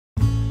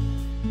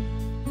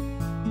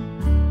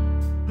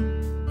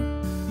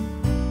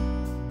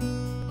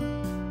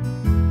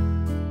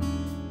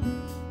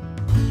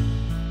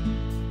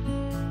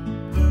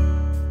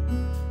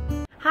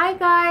Hi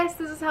guys,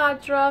 this is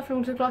Hajra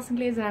from Class and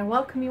Glaze and I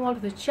welcome you all to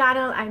the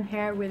channel. I'm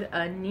here with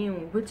a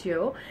new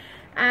video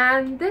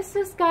and this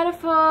is kind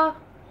of a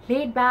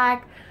laid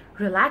back,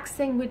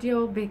 relaxing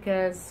video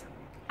because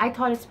I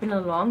thought it's been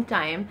a long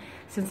time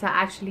since I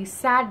actually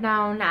sat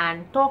down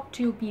and talked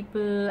to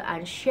people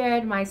and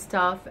shared my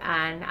stuff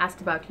and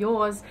asked about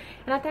yours,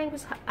 and I think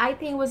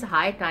it was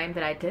high time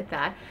that I did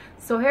that.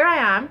 So here I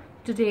am.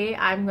 Today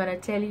I'm gonna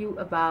tell you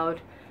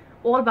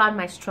all about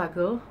my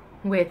struggle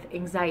with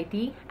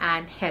anxiety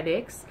and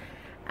headaches,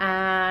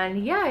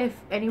 and yeah, if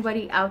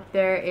anybody out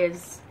there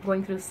is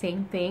going through the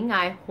same thing,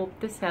 I hope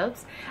this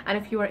helps, and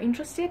if you are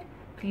interested,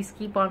 please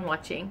keep on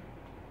watching.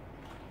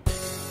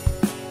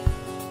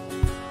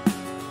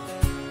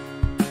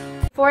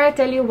 Before I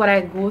tell you what I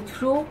go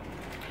through,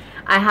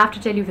 I have to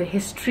tell you the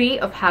history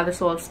of how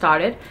this all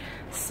started.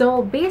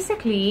 So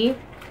basically,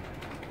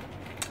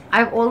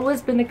 I've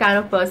always been the kind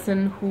of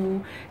person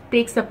who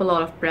takes up a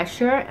lot of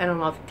pressure and a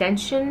lot of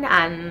tension,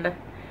 and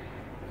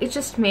it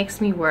just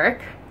makes me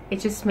work. It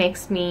just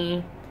makes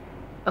me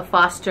a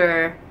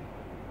faster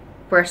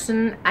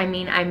person. I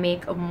mean, I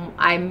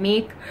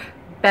make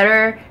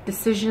better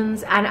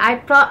decisions, and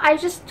I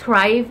just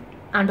thrive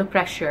under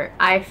pressure.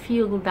 I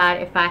feel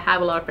that if I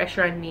have a lot of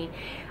pressure on me,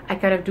 I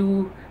kind of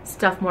do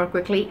stuff more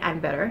quickly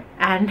and better,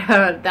 and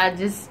that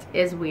just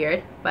is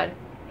weird, but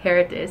here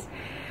it is.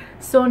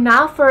 So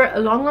now for a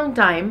long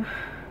time,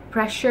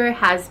 pressure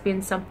has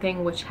been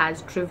something which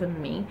has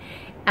driven me,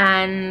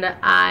 and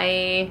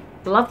I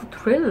love the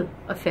thrill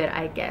of it,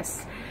 I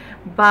guess.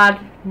 But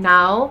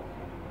now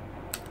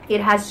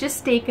it has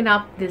just taken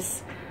up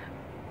this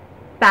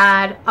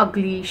bad,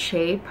 ugly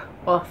shape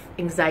of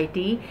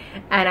anxiety,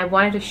 and I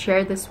wanted to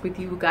share this with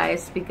you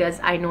guys because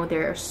I know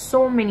there are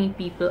so many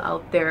people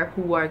out there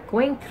who are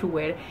going through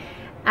it,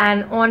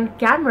 and on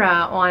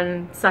camera,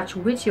 on such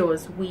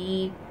videos,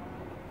 we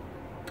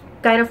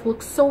kind of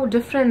look so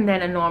different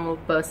than a normal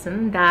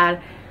person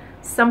that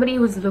somebody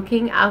who's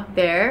looking out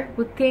there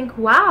would think,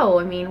 wow,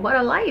 I mean, what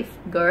a life,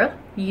 girl.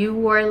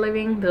 You are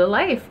living the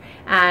life,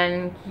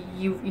 and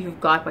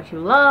you've got what you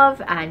love,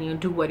 and you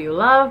do what you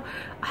love.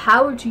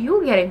 How do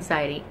you get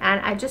anxiety? And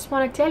I just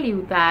want to tell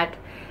you that,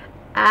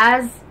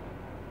 as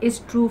is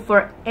true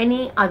for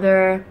any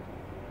other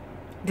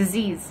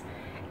disease,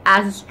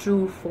 as is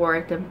true for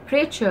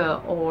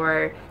temperature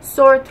or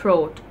sore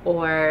throat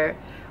or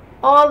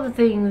all the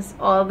things,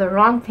 all the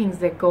wrong things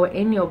that go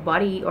in your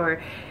body,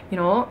 or you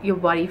know, your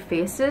body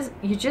faces,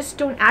 you just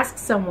don't ask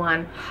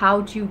someone,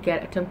 how do you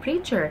get a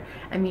temperature?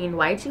 I mean,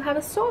 why do you have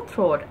a sore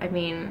throat? I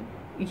mean,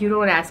 you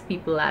don't ask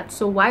people that.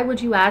 So why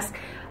would you ask,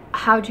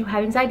 how do you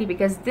have anxiety?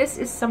 Because this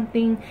is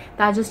something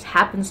that just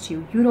happens to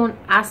you. You don't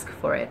ask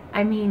for it.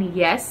 I mean,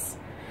 yes,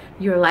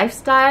 your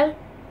lifestyle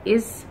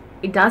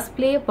it does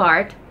play a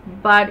part,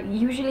 but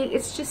usually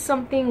it's just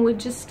something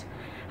which just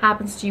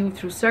happens to you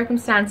through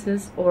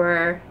circumstances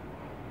or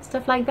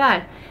stuff like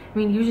that. I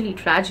mean, usually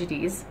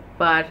tragedies,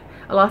 but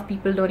a lot of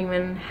people don't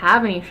even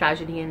have any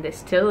tragedy and they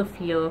still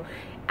feel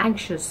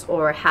anxious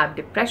or have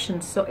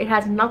depression. So it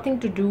has nothing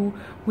to do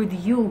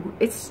with you.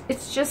 It's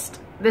just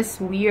this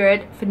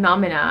weird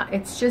phenomena.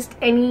 It's just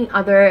any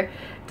other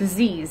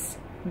disease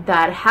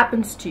that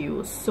happens to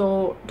you.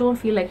 So don't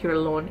feel like you're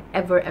alone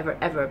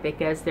ever,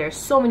 because there's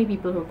so many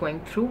people who are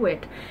going through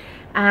it,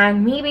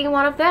 and me being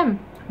one of them.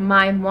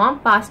 My mom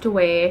passed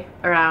away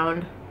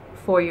around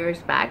 4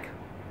 years back.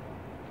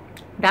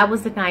 That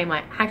was the time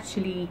I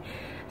actually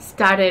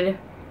started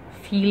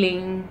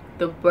feeling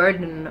the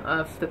burden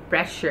of the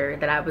pressure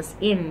that I was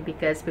in,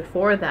 because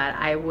before that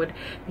I would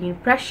be in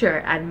pressure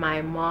and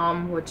my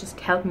mom would just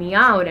help me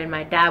out and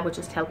my dad would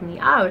just help me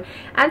out,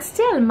 and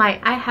still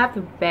I have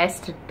the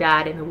best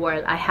dad in the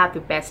world. I have the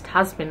best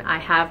husband. I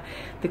have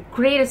the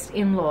greatest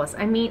in-laws.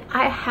 I mean,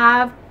 I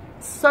have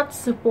such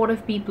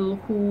supportive people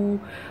who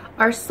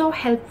are so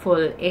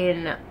helpful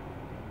in,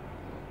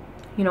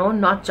 you know,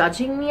 not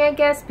judging me, I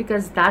guess,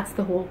 because that's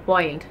the whole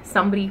point.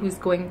 Somebody who's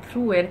going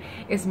through it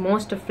is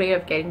most afraid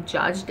of getting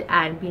judged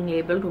and being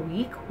able to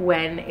weak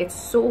when it's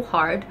so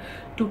hard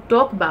to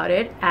talk about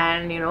it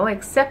and, you know,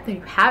 accept that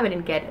you have it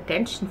and get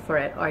attention for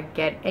it, or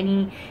get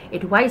any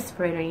advice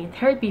for it, or any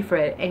therapy for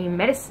it, any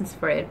medicines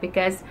for it,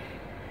 because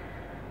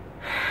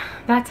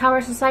that's how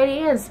our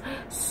society is.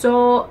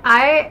 So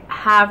I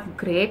have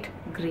great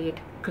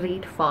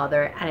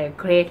father and a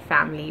great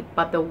family,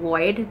 but the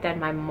void that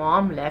my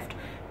mom left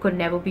could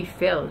never be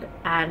filled,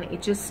 and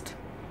it just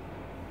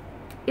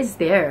is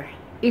there.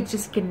 It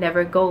just can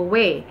never go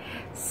away.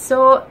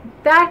 So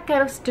that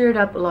kind of stirred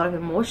up a lot of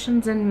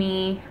emotions in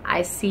me.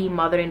 I see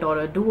mother and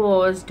daughter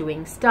duos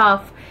doing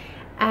stuff,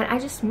 and I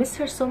just miss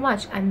her so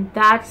much, and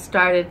that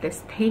started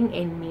this thing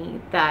in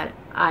me that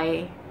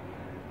I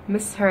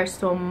miss her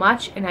so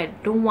much, and I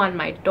don't want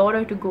my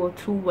daughter to go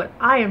through what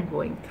I am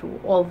going through.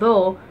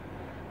 Although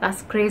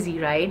that's crazy,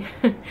 right?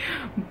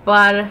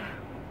 But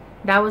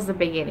that was the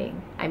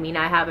beginning. I mean,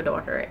 I have a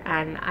daughter,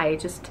 and I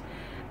just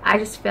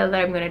felt that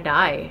I'm gonna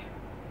die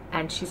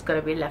and she's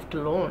gonna be left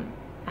alone,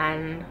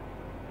 and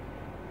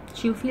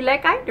she'll feel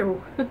like I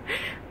do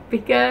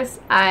because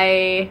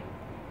I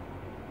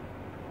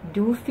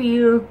do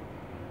feel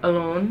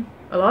alone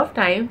a lot of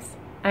times.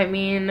 I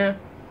mean,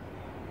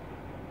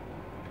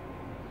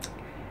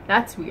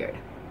 that's weird.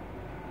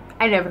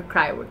 I never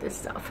cry with this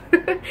stuff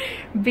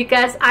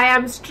because I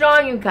am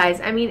strong, you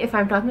guys. I mean, if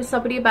I'm talking to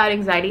somebody about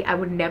anxiety, I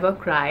would never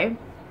cry.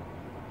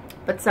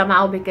 But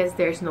somehow, because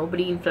there's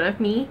nobody in front of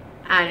me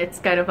and it's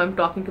kind of, I'm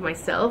talking to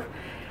myself,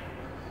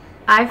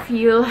 I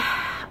feel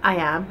I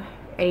am.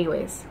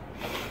 Anyways,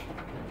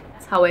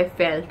 that's how I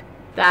felt,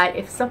 that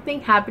if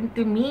something happened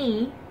to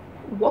me,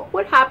 what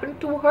would happen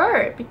to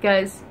her?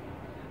 Because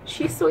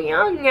she's so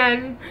young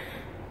and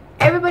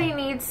everybody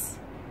needs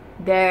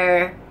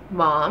their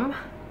mom.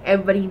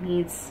 Everybody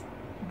needs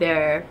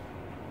their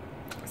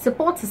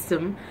support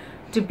system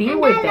to be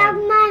with them. I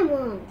love my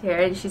mom.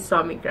 Yeah, and she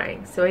saw me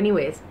crying. So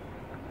anyways,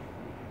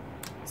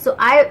 so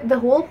the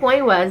whole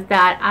point was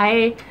that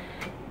I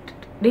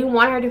didn't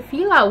want her to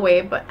feel that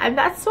way, and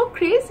that's so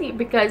crazy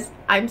because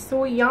I'm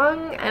so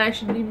young and I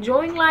should be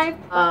enjoying life.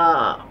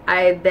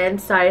 I then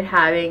started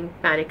having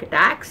panic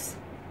attacks,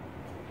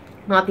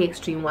 not the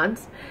extreme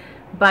ones,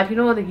 but you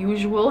know, the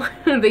usual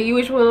the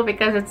usual,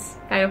 because it's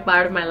kind of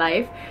part of my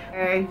life,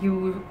 where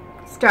you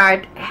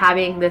start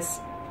having this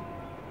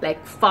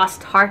like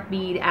fast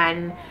heartbeat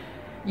and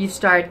you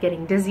start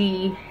getting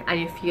dizzy and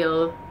you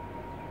feel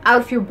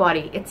out of your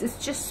body.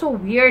 It's just so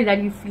weird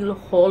that you feel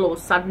hollow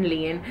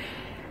suddenly. And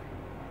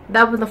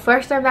that was the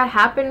first time that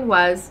happened,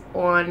 was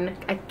on,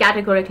 I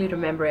categorically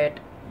remember it,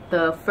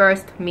 the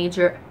first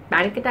major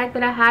panic attack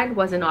that I had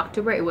was in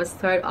October. It was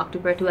 3rd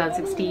October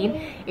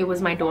 2016. It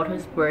was my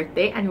daughter's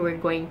birthday and we were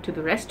going to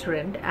the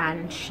restaurant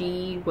and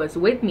she was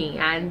with me,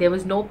 and there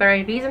was no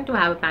apparent reason to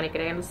have a panic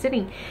attack. I was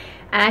sitting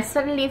and I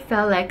suddenly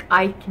felt like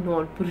I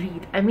cannot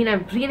breathe. I mean,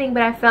 I'm breathing,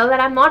 but I felt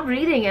that I'm not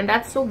breathing, and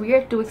that's so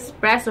weird to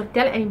express or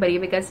tell anybody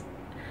because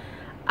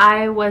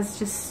I was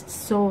just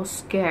so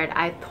scared.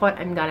 I thought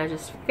I'm gonna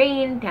just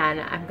faint and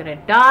I'm gonna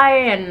die,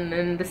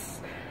 and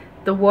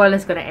the world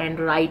is gonna end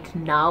right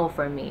now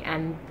for me.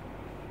 And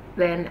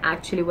then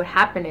actually what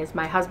happened is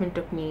my husband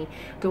took me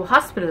to a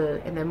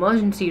hospital in the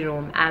emergency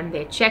room and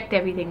they checked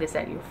everything. They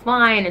said, you're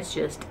fine, it's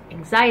just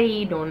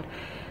anxiety, don't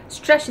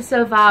stress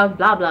yourself out,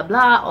 blah blah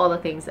blah, all the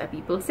things that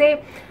people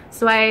say.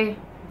 So I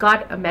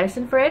got a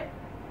medicine for it,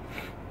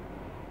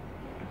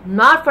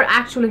 not for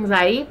actual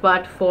anxiety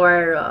but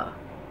for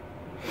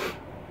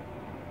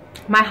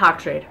my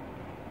heart rate.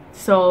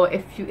 So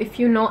if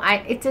you know,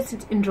 it's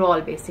just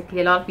Indrol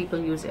basically. A lot of people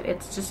use it.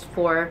 It's just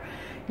for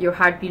your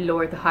heartbeat,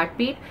 lower the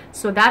heartbeat.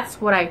 So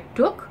that's what I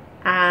took,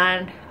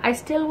 and I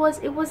still was,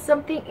 it was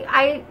something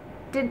I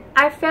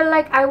felt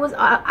like I was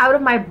out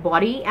of my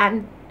body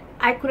and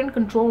I couldn't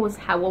control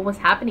what was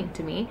happening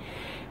to me.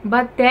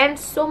 But then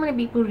so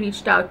many people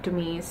reached out to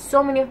me,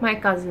 so many of my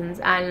cousins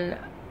and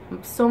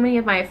so many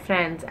of my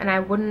friends, and I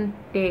wouldn't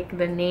take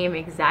the name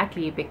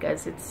exactly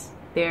because it's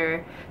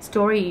their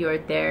story or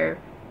their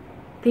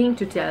thing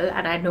to tell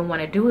and I don't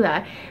want to do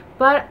that.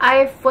 But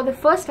I, for the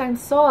first time,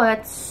 saw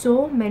that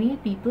so many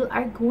people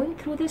are going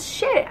through this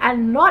shit,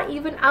 and not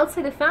even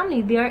outside the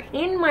family, they are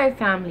in my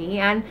family,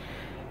 and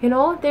you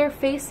know, they're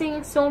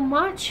facing so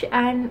much,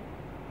 and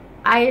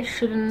I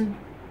shouldn't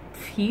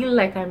feel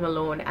like I'm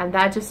alone. And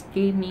that just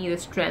gave me the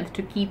strength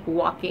to keep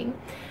walking.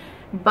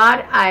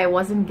 But I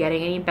wasn't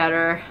getting any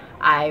better.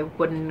 I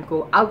wouldn't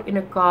go out in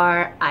a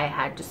car. I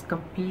had just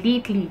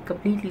completely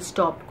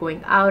stopped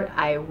going out.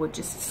 I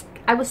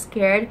was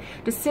scared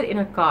to sit in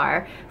a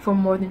car for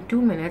more than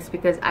 2 minutes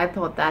because I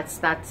thought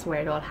that's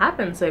where it all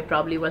happened, so it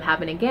probably will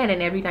happen again.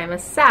 And every time I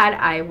sat,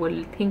 I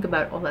would think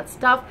about all that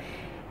stuff,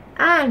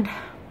 and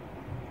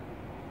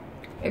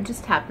it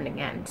just happened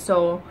again.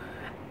 So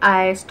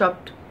I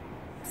stopped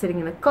sitting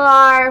in the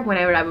car.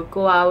 Whenever I would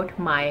go out,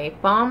 my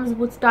palms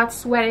would start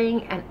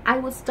sweating and I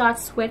would start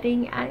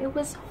sweating, and it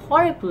was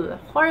horrible,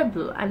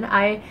 and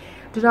I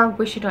do not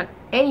wish it on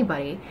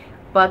anybody.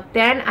 But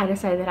then I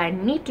decided that I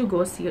need to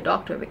go see a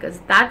doctor because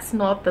that's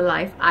not the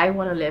life I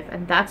want to live,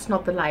 and that's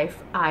not the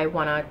life I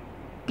want to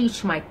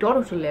teach my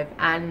daughter to live.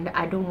 And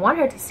I don't want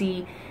her to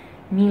see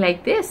me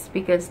like this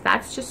because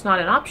that's just not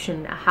an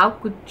option. How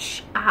could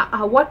she,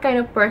 what kind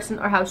of person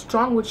or how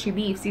strong would she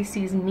be if she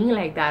sees me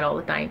like that all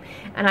the time?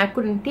 And I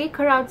couldn't take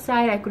her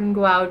outside. I couldn't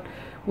go out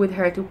with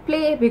her to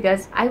play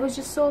because I was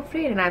just so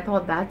afraid. And I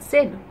thought, that's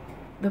it.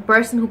 The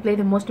person who played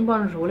the most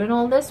important role in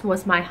all this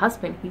was my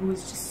husband. He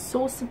was just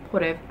so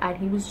supportive, and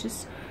he was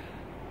just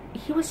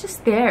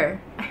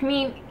there. I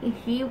mean,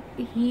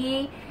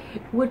 he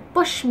would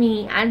push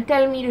me and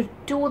tell me to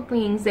do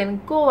things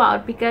and go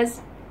out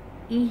because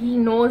he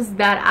knows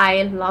that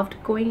I loved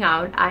going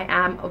out. I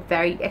am a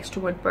very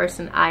extrovert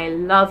person. I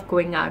love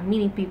going out,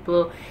 meeting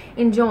people,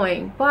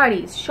 enjoying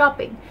parties,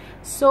 shopping.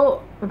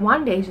 So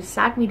one day he just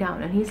sat me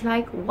down and he's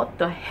like, what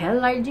the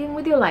hell are you doing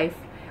with your life?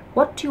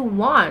 What do you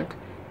want?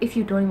 If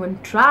you don't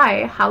even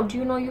try, how do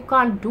you know you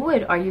can't do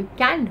it or you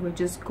can do it?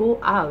 Just go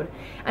out.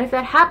 And if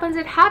that happens,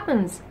 it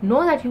happens.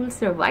 Know that you will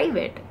survive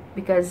it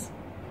because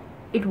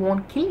it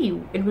won't kill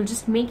you. It will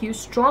just make you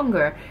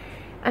stronger.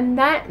 And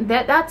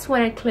that's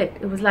when it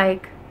clicked. It was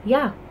like,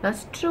 yeah,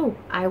 that's true.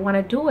 I want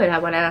to do it. I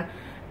want to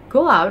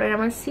go out and I'm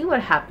gonna see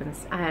what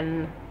happens,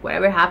 and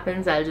whatever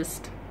happens, I'll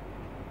just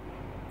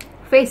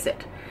face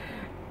it.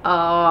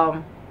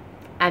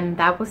 And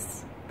that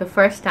was the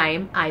first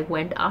time I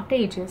went after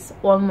ages,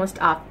 almost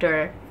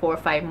after 4 or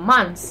 5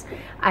 months.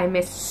 I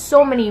missed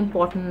so many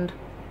important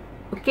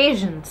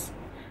occasions.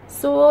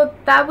 So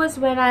that was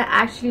when I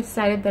actually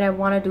decided that I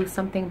want to do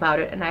something about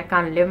it, and I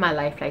can't live my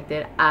life like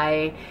that.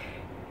 I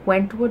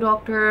went to a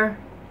doctor,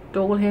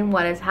 told him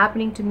what is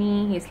happening to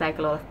me. He's like,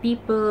 a lot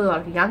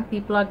of young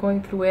people are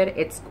going through it.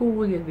 It's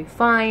cool, you'll be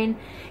fine.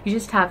 You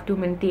just have to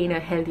maintain a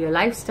healthier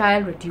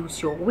lifestyle,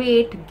 reduce your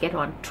weight, get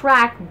on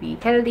track, be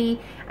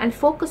healthy, and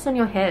focus on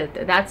your health.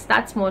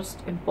 That's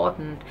most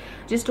important.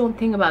 Just don't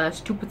think about that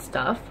stupid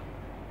stuff.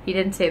 He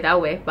didn't say it that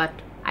way, but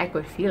I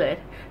could feel it.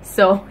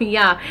 So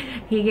yeah,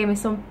 he gave me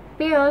some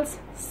pills.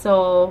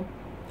 So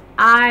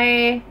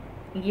I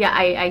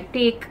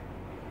take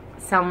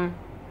some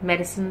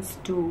medicines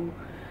to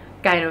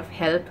kind of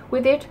help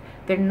with it.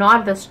 They're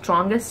not the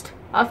strongest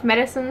of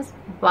medicines,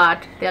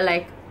 but they're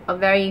like a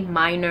very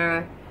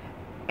minor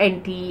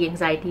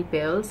anti-anxiety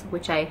pills,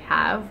 which I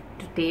have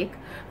to take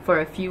for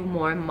a few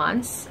more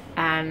months,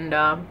 and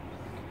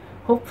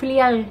hopefully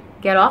I'll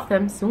get off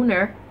them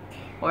sooner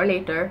or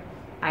later.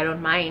 I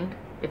don't mind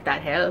if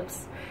that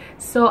helps.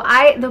 So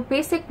the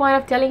basic point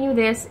of telling you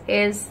this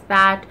is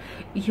that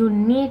you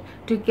need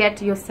to get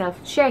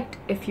yourself checked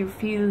if you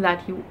feel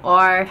that you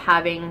are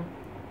having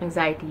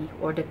anxiety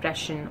or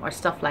depression or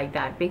stuff like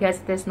that, because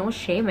there's no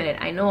shame in it.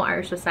 I know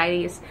our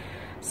society is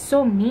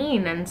so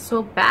mean and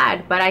so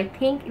bad, but I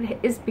think it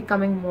is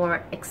becoming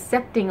more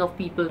accepting of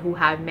people who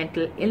have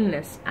mental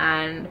illness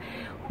and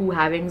who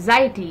have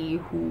anxiety,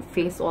 who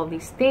face all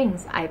these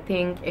things. I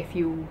think if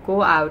you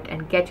go out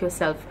and get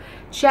yourself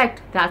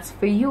checked, that's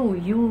for you.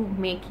 You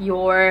make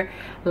your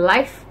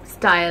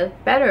lifestyle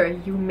better,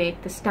 you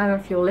make the standard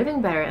of your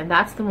living better, and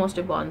that's the most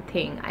important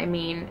thing. I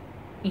mean,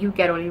 you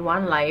get only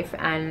one life,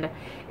 and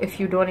if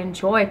you don't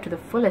enjoy it to the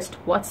fullest,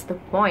 what's the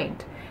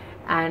point?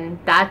 And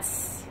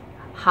that's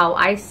how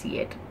I see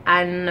it.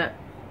 And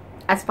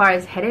as far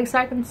as headaches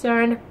are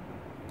concerned,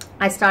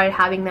 I started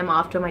having them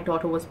after my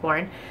daughter was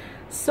born.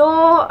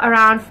 So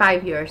around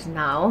 5 years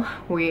now,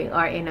 we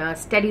are in a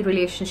steady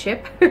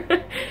relationship.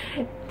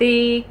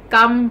 They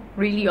come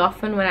really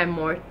often when I'm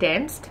more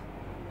tensed,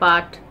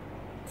 but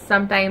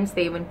sometimes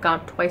they even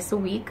come twice a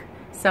week,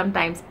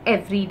 sometimes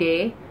every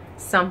day,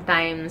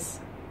 sometimes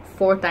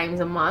 4 times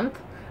a month.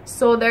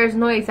 So there's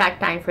no exact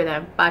time for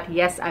them. But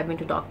yes, I've been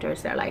to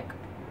doctors.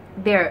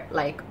 They're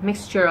like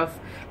mixture of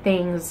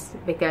things,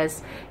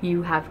 because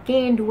you have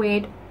gained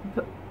weight.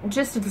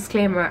 Just a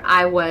disclaimer,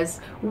 I was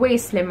way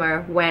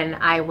slimmer when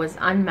I was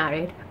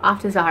unmarried.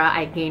 After Zahra,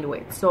 I gained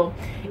weight. So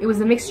it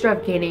was a mixture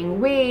of gaining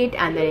weight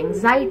and then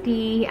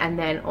anxiety and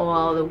then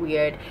all the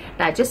weird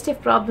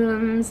digestive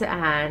problems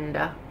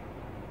and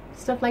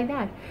stuff like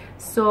that.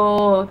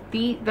 So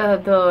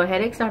the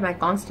headaches are my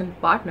constant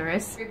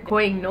partners,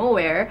 going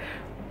nowhere.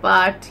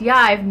 But yeah,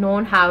 I've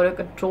known how to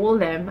control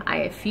them.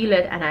 I feel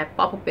it and I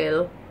pop a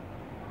pill,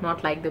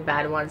 not like the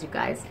bad ones, you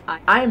guys.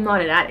 I am not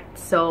an addict,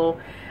 so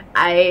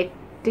I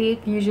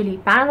take usually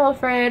Panadol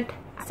for it,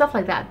 stuff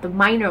like that, the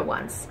minor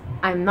ones.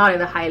 I'm not in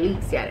the high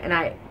leagues yet, and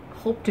I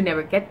hope to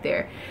never get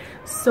there.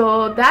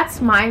 So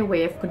that's my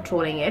way of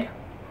controlling it.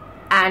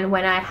 And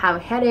when I have a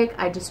headache,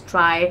 I just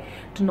try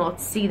to not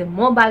see the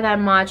mobile that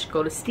much,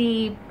 go to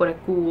sleep, put a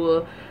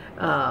cool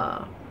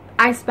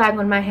ice bag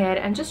on my head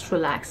and just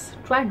relax.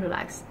 Try and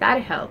relax.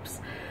 That helps.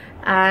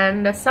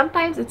 And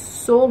sometimes it's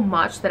so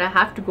much that I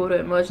have to go to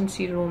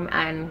emergency room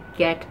and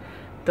get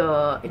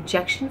the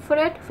injection for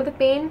it, for the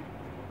pain.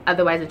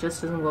 Otherwise it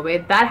just doesn't go away.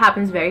 That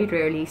happens very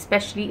rarely,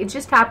 especially it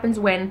just happens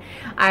when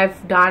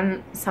I've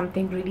done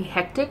something really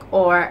hectic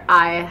or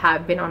I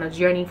have been on a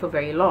journey for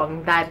very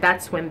long.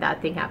 That's when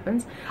that thing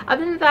happens.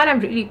 Other than that, I'm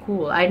really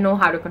cool. I know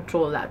how to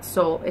control that,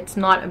 so it's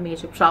not a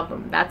major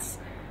problem. That's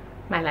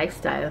my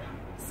lifestyle.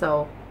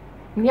 So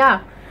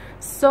yeah,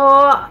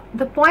 so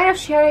the point of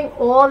sharing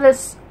all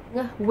this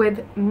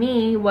with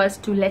me was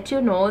to let you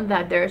know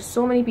that there are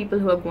so many people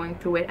who are going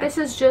through it. This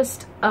is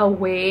just a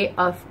way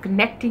of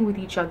connecting with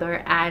each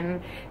other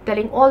and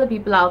telling all the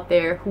people out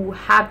there who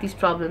have these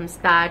problems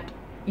that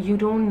you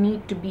don't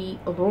need to be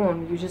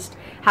alone. You just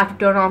have to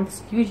turn on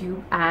this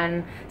YouTube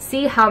and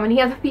see how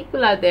many other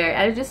people are there,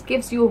 and it just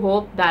gives you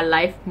hope that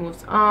life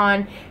moves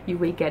on, you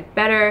will get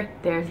better,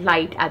 there's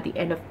light at the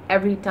end of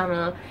every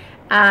tunnel,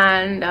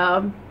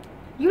 and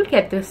you'll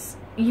get this.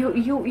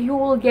 You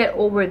will get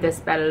over this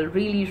battle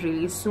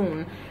really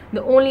soon.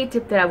 The only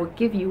tip that I would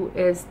give you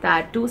is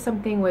that do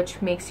something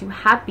which makes you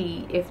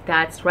happy, if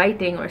that's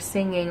writing or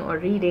singing or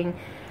reading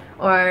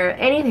or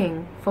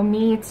anything. For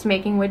me, it's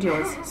making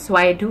videos, so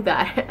I do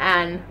that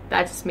and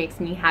that just makes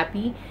me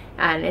happy,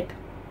 and it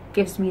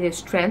gives me the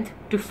strength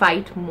to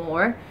fight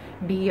more,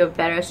 be a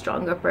better,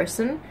 stronger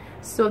person.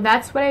 So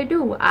that's what I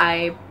do.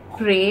 I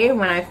pray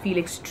when I feel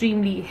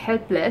extremely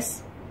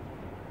helpless.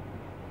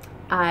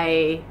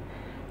 I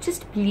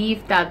just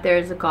believe that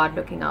there's a God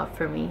looking out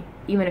for me,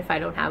 even if I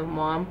don't have a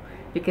mom,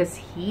 because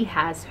he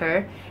has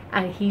her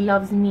and he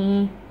loves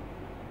me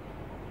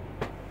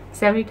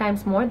 70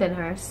 times more than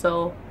her.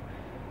 So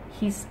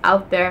he's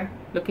out there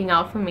looking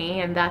out for me,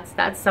 and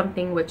that's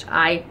something which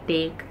I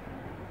take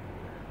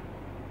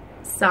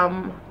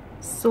some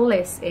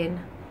solace in.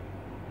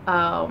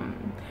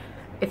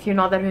 If you're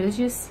not that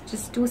religious,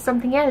 just do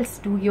something else.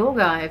 Do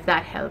yoga if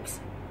that helps.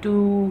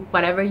 Do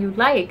whatever you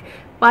like,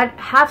 but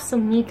have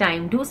some me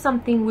time. Do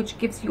something which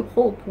gives you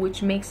hope,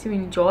 which makes you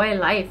enjoy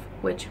life,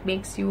 which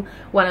makes you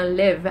want to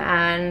live,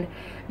 and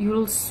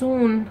you'll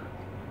soon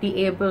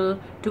be able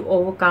to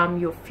overcome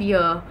your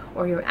fear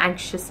or your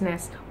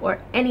anxiousness or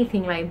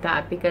anything like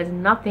that, because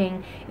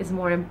nothing is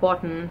more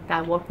important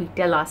than what we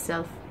tell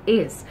ourselves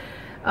is.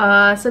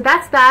 So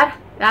that's that.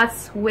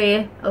 That's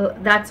way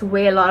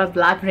a lot of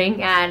blabbering,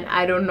 and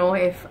I don't know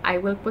if I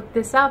will put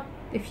this up.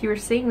 If you're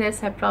seeing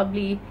this, I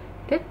probably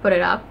did put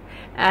it up,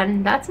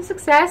 and that's a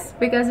success,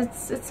 because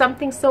it's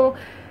something so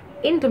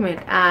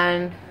intimate,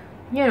 and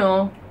you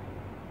know,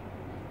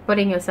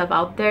 putting yourself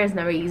out there is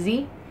never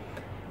easy.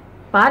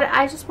 But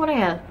I just want to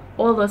help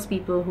all those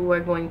people who are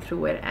going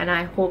through it, and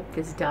I hope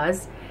this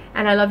does.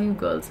 And I love you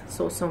girls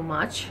so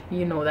much,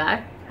 you know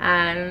that.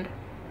 And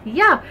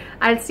yeah,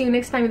 I'll see you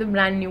next time with a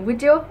brand new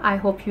video. I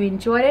hope you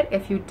enjoyed it.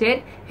 If you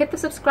did, hit the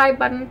subscribe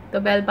button, the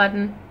bell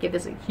button, give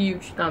this a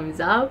huge thumbs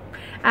up,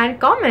 and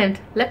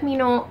comment. Let me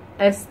know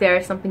if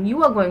there's something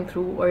you are going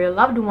through or your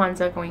loved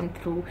ones are going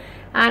through,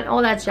 and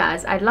all that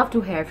jazz. I'd love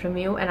to hear from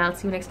you, and I'll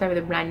see you next time with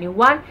a brand new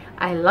one.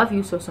 I love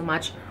you so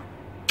much.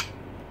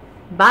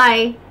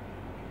 Bye.